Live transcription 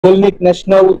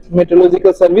National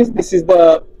Meteorological Service. This is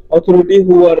the authority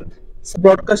who are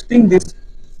broadcasting this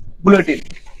bulletin.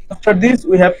 After this,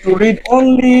 we have to read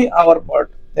only our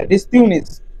part, that is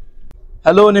Tunis.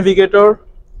 Hello navigator,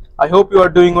 I hope you are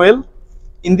doing well.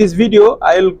 In this video,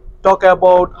 I'll talk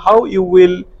about how you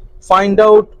will find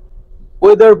out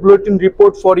weather bulletin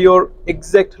report for your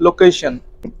exact location.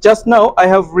 Just now, I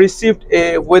have received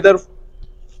a weather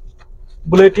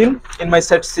bulletin in my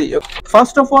set C.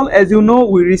 First of all, as you know,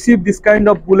 we receive this kind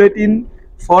of bulletin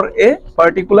for a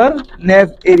particular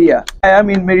nav area. I am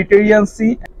in Mediterranean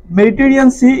Sea. Mediterranean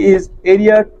Sea is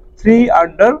area 3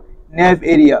 under nav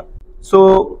area.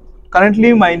 So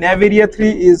currently my nav area 3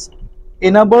 is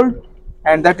enabled,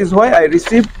 and that is why I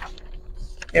received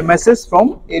a message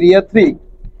from area 3.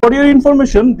 For your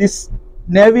information, this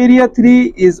nav area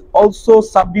 3 is also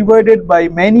subdivided by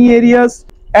many areas,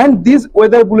 and these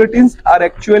weather bulletins are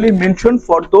actually mentioned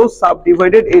for those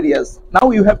subdivided areas.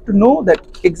 Now you have to know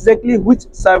that exactly which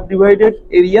subdivided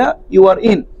area you are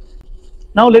in.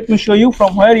 Now let me show you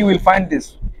from where you will find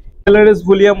this. LRS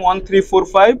volume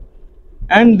 1345,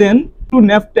 and then to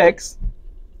nav text.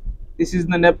 This is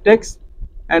the nav text,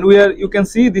 and you can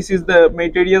see this is the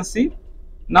Mediterranean Sea.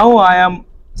 Now I am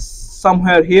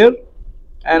somewhere here,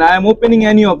 and I am opening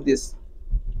any of this.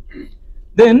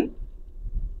 Then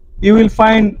you will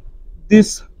find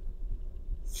these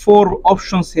 4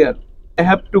 options here. I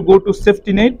have to go to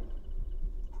safety net,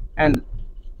 and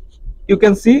you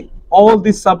can see all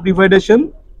these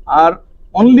subdivision are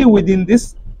only within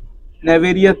this nav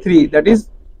area 3, that is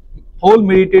whole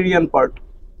Mediterranean part.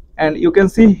 And you can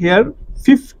see here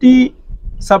 50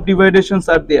 subdivisions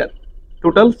are there,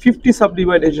 total 50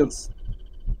 subdivisions.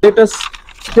 Let us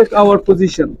check our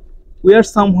position. We are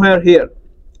somewhere here.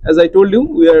 As I told you,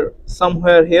 we are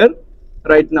somewhere here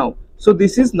right now. So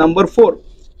this is number 4.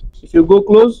 If you go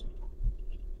close,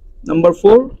 number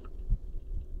 4,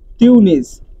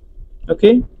 Tunis.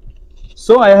 Okay,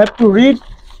 so I have to read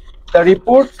the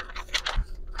report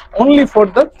only for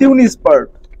the Tunis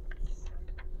part.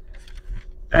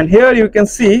 And here you can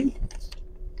see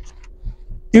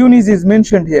Tunis is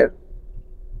mentioned here.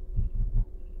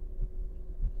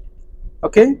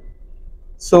 Okay,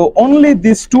 so only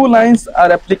these 2 lines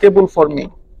are applicable for me.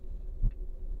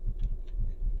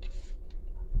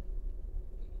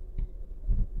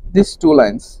 These 2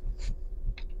 lines,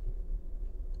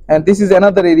 and this is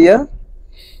another area,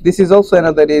 this is also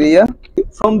another area.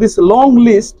 From this long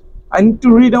list, I need to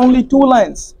read only 2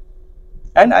 lines,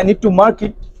 and I need to mark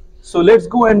it. So let's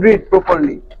go and read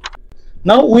properly.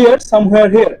 Now we are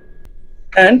somewhere here,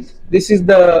 and this is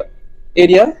the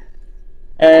area,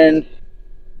 and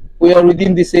we are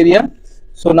within this area.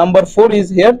 So number 4 is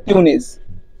here, Tunis.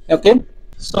 Okay,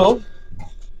 so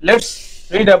let's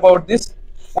read about this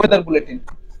weather bulletin.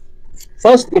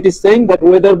 First, it is saying that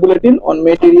weather bulletin on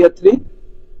Met area 3.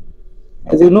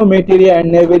 As you know, Met area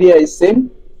and nav area is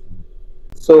same.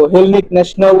 So Hellenic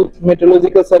National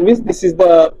Meteorological Service, this is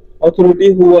the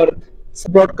authority who are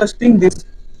broadcasting this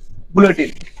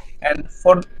bulletin. And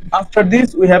for after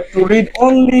this, we have to read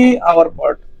only our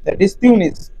part, that is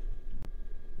Tunis.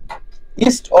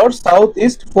 East or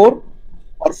southeast 4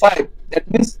 or 5.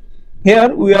 That means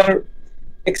here we are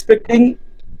expecting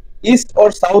east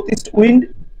or southeast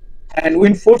wind, and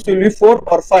wind force will be 4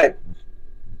 or 5.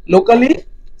 Locally,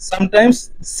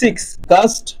 sometimes 6,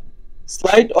 gust,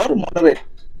 slight or moderate.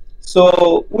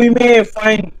 So we may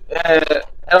find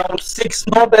around 6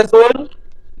 knot as well,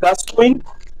 gust wind,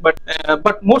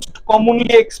 but most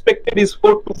commonly expected is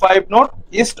 4 to 5 knot,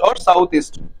 east or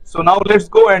southeast. So now let's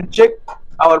go and check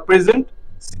our present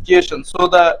situation so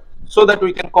that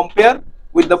we can compare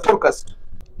with the forecast.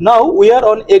 Now we are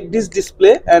on EGC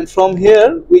display, and from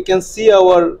here we can see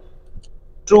our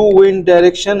true wind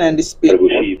direction and speed,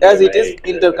 as it is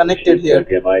interconnected here.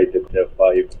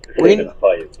 Wind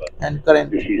and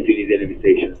current.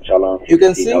 You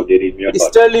can see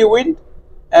easterly wind,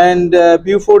 and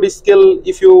Beaufort scale,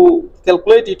 if you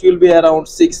calculate, it will be around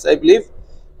 6, I believe,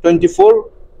 24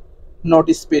 knot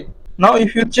speed. Now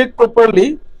if you check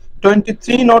properly,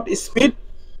 23 knot speed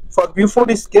for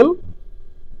Beaufort scale,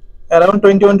 around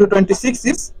 21 to 26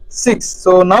 is 6.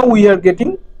 So now we are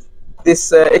getting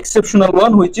this exceptional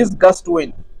one, which is gust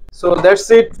wind. So that's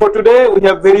it for today. We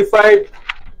have verified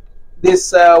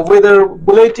this weather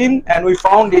bulletin, and we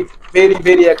found it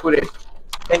very accurate.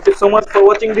 Thank you so much for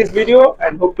watching this video,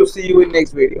 and hope to see you in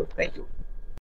next video. Thank you.